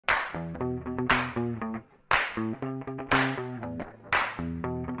Hey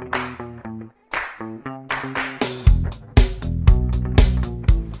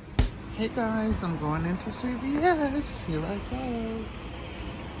guys, I'm going into CVS. Here I go.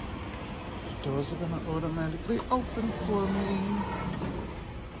 The doors are gonna automatically open for me.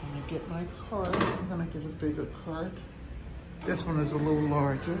 I'm gonna get my cart. I'm gonna get a bigger cart. This one is a little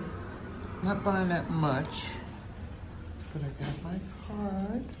larger. Not buying that much, but I got my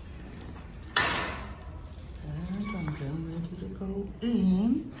card. And I'm getting ready to go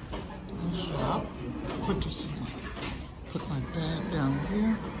in and shop. Put this in. Put my bag down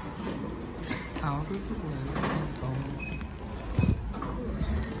here. Out of the way.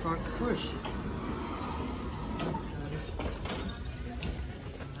 Start push.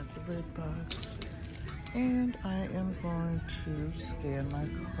 Got the red box. And I am going to scan my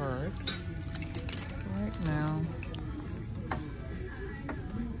card right now.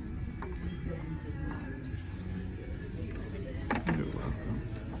 You're welcome.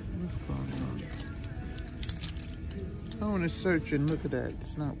 What's going on? I want to search and look at that.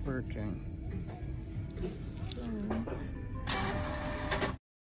 It's not working.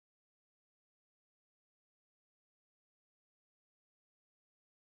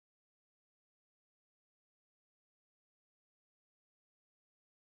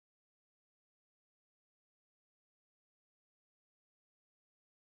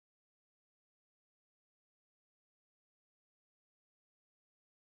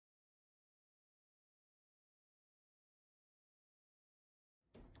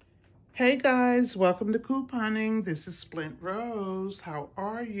 Hey guys, welcome to couponing. This is Splint Rose. How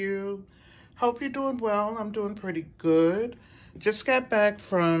are you? Hope you're doing well. I'm doing pretty good. Just got back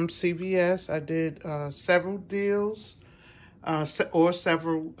from CVS. I did several deals or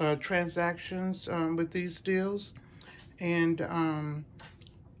several transactions with these deals. And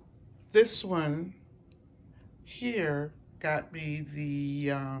this one here got me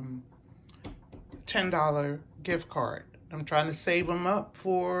the $10 gift card. I'm trying to save them up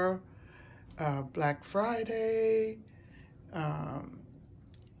for Black Friday,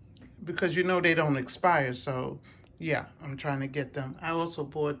 because you know they don't expire, so yeah, I'm trying to get them. I also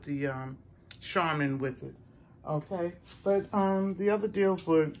bought the Charmin with it, okay? But the other deals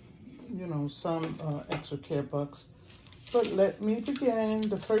were, you know, some extra care bucks. But let me begin.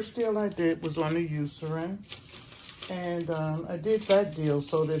 The first deal I did was on the Eucerin, and I did that deal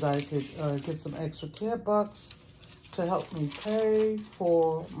so that I could get some extra care bucks to help me pay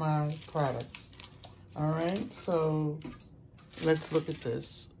for my products. All right, so let's look at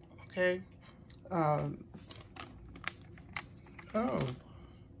this, okay? Oh,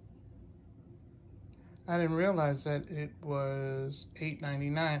 I didn't realize that it was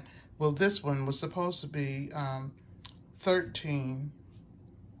 $8.99. Well, this one was supposed to be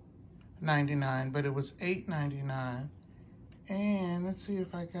 $13.99, but it was $8.99. And let's see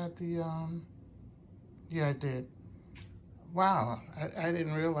if I got the, yeah, I did. Wow, I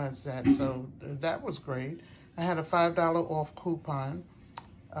didn't realize that, so that was great. I had a $5 off coupon.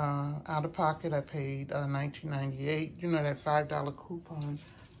 Out of pocket, I paid $19.98. You know, that $5 coupon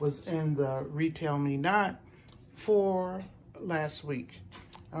was in the Retail Me Not for last week.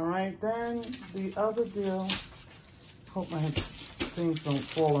 All right, then the other deal, hope my things don't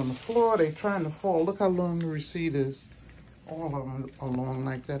fall on the floor. They're trying to fall. Look how long the receipt is. All of them are long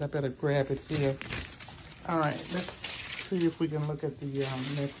like that. I better grab it here. All right, let's see if we can look at the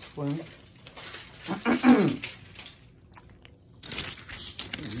next one.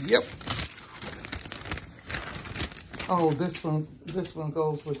 Yep. Oh, this one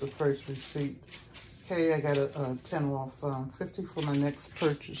goes with the first receipt. Okay, I got a 10 off 50 for my next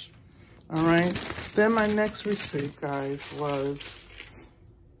purchase. All right. Then my next receipt, guys, was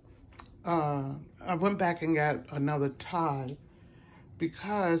I went back and got another tie,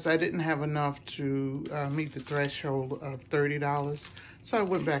 because I didn't have enough to meet the threshold of $30. So I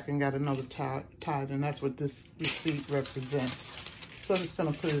went back and got another tie, and that's what this receipt represents. So I'm just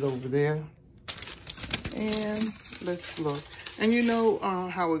gonna put it over there. And let's look. And you know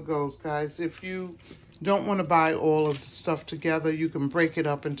how it goes, guys. If you don't wanna buy all of the stuff together, you can break it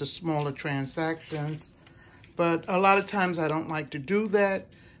up into smaller transactions. But a lot of times I don't like to do that,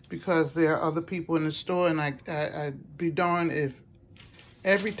 because there are other people in the store, and I'd be darned if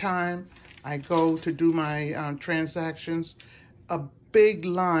every time I go to do my transactions, a big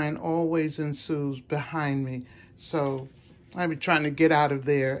line always ensues behind me. So I'll be trying to get out of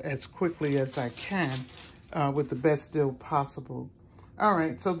there as quickly as I can with the best deal possible. All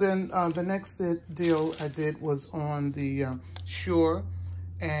right, so then the next deal I did was on the Sure,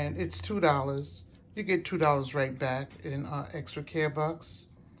 and it's $2. You get $2 right back in extra care bucks.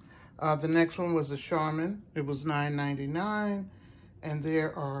 The next one was a Charmin. It was $9.99, and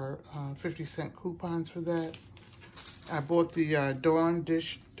there are 50-cent coupons for that. I bought the Dawn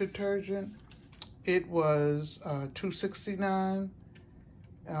dish detergent. It was $2.69.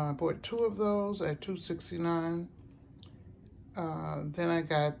 I bought 2 of those at $2.69. Then I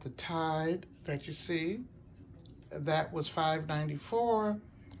got the Tide that you see. That was $5.94.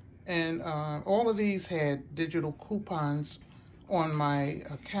 And all of these had digital coupons on my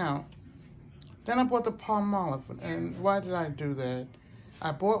account. Then I bought the Palmolive. And why did I do that?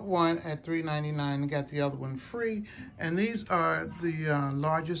 I bought one at $3.99 and got the other one free. And these are the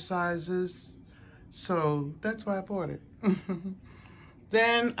larger sizes. So that's why I bought it.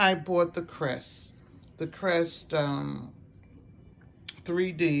 Then I bought the Crest. The Crest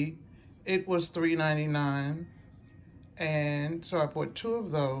 3D. It was $3.99. And so I bought 2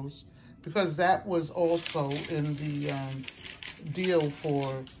 of those because that was also in the deal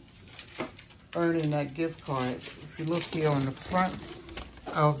for earning that gift card. If you look here on the front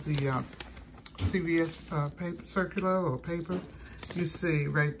of the CVS paper, circular or paper, you see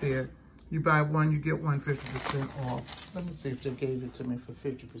right there, you buy one, you get one 50% off. Let me see if they gave it to me for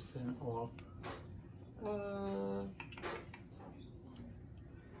 50% off.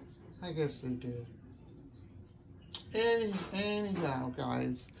 I guess they did. Anyhow,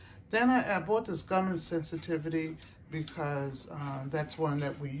 guys, then I bought this gum and sensitivity because that's one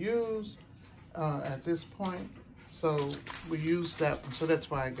that we use at this point. So we use that one, so that's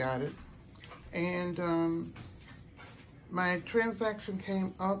why I got it. And my transaction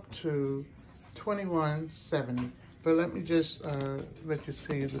came up to $21.70. But let me just let you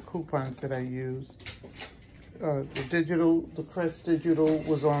see the coupons that I used. The Crest Digital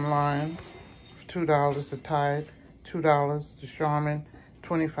was online, $2. The Tide, $2. The Charmin,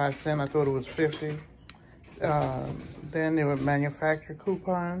 25 cents. I thought it was 50. Then there were manufacturer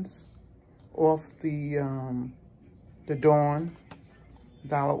coupons off the Dawn,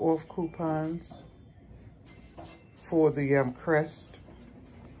 $1 off coupons for the Crest.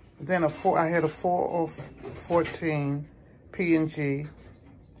 Then I had a 4 off 14 P&G.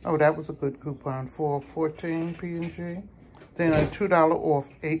 Oh, that was a good coupon, 4 off 14 P&G. Then a $2 off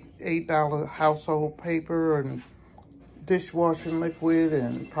 $8 household paper and dishwashing liquid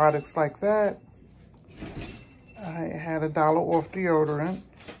and products like that. I had $1 off deodorant,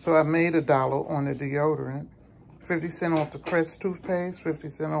 so I made $1 on the deodorant. 50 cents off the Crest toothpaste, 50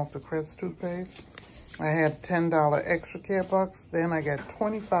 cents off the Crest toothpaste. I had $10 extra care bucks. Then I got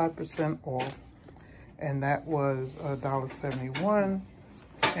 25% off, and that was $1.71.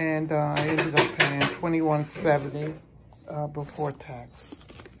 And I ended up paying $21.70 before tax.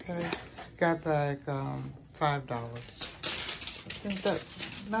 Okay, got back $5. I think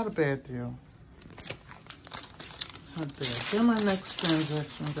that's not a bad deal. Not bad. Then my next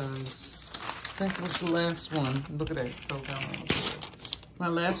transaction, guys, I think it was the last one. Look at that. Go down on the floor. My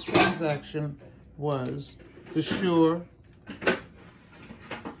last transaction was the Sure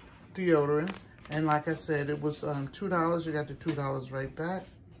deodorant. And like I said, it was $2. You got the $2 right back.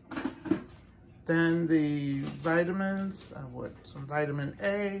 Then the vitamins, some vitamin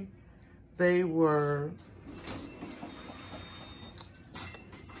A, they were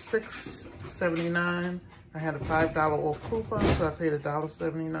 $6.79. I had a $5 off coupon, so I paid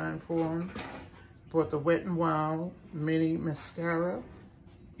 $1.79 for them. Bought the Wet n Wild mini mascara.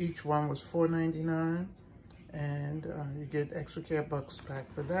 Each one was $4.99, and you get extra care bucks back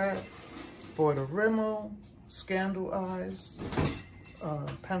for that. Bought a Rimmel Scandal Eyes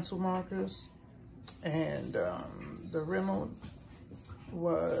pencil markers, and the Rimmel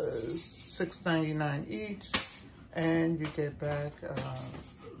was $6.99 each, and you get back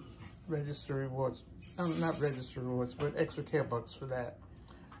register rewards. Not register rewards, but extra care bucks for that.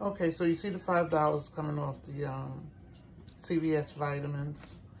 Okay, so you see the $5 coming off the CVS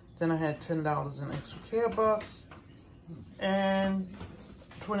vitamins. Then I had $10 in extra care bucks, and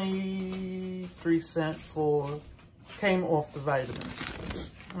 23 cents came off the vitamins.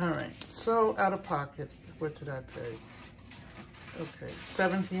 All right, so out of pocket, what did I pay? Okay,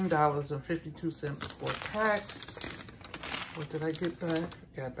 $17.52 before tax. What did I get back?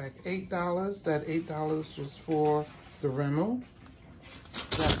 Got back $8. That $8 was for the Rimmel.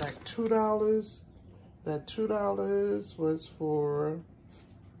 Got back $2. That $2 was for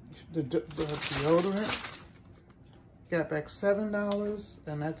the deodorant. Got back $7,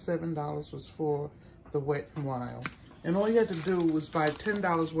 and that $7 was for the Wet n Wild. And all you had to do was buy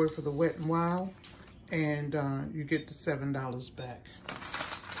 $10 worth of the Wet n Wild, and you get the $7 back.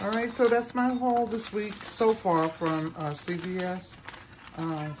 All right, so that's my haul this week so far from CVS.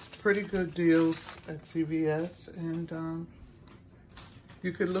 Pretty good deals at CVS, and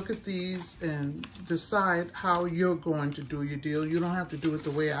You could look at these and decide how you're going to do your deal. You don't have to do it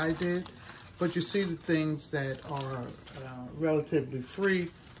the way I did, but you see the things that are relatively free,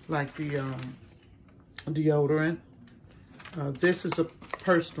 like the deodorant. This is a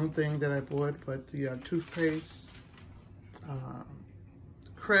personal thing that I bought, but the toothpaste,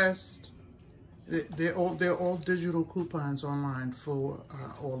 Crest, they're all digital coupons online for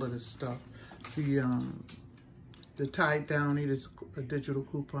all of this stuff. The Tide Downy is a digital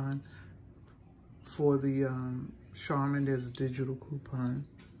coupon. For the Charmin, there's a digital coupon.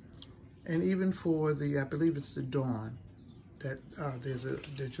 And even for the, I believe it's the Dawn, that there's a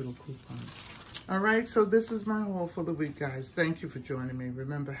digital coupon. All right, so this is my haul for the week, guys. Thank you for joining me.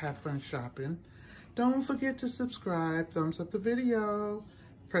 Remember, have fun shopping. Don't forget to subscribe, thumbs up the video,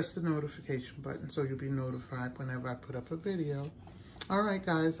 press the notification button so you'll be notified whenever I put up a video. All right,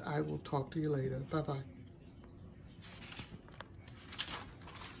 guys, I will talk to you later. Bye-bye.